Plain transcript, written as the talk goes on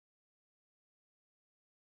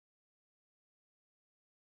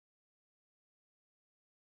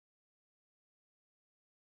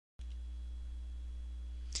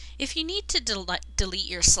If you need to delete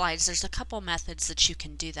your slides, there's a couple methods that you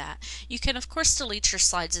can do that. You can of course delete your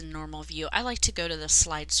slides in normal view. I like to go to the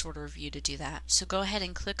slide sorter view to do that. So go ahead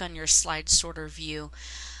and click on your slide sorter view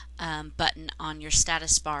button on your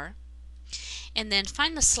status bar, and then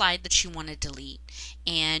find the slide that you want to delete,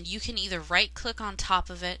 and you can either right click on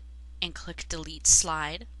top of it and click delete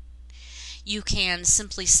slide. You can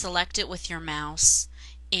simply select it with your mouse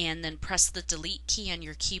and then press the delete key on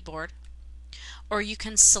your keyboard. Or you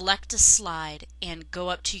can select a slide and go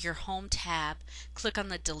up to your Home tab, click on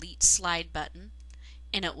the Delete Slide button,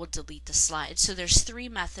 and it will delete the slide. So there's three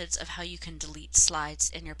methods of how you can delete slides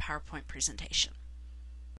in your PowerPoint presentation.